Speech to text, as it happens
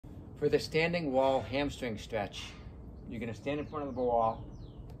For the standing wall hamstring stretch, you're going to stand in front of the wall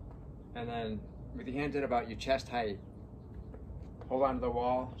and then with your hands at about your chest height, hold onto the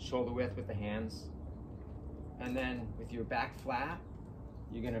wall, shoulder width with the hands. And then with your back flat,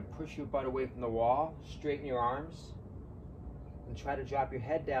 you're going to push your butt away from the wall, straighten your arms, and try to drop your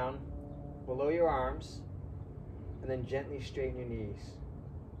head down below your arms, and then gently straighten your knees.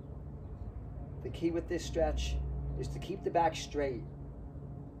 The key with this stretch is to keep the back straight.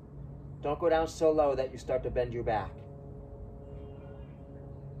 Don't go down so low that you start to bend your back.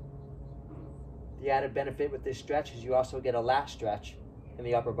 The added benefit with this stretch is you also get a lat stretch in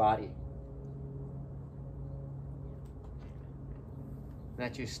the upper body.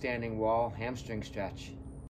 That's your standing wall hamstring stretch.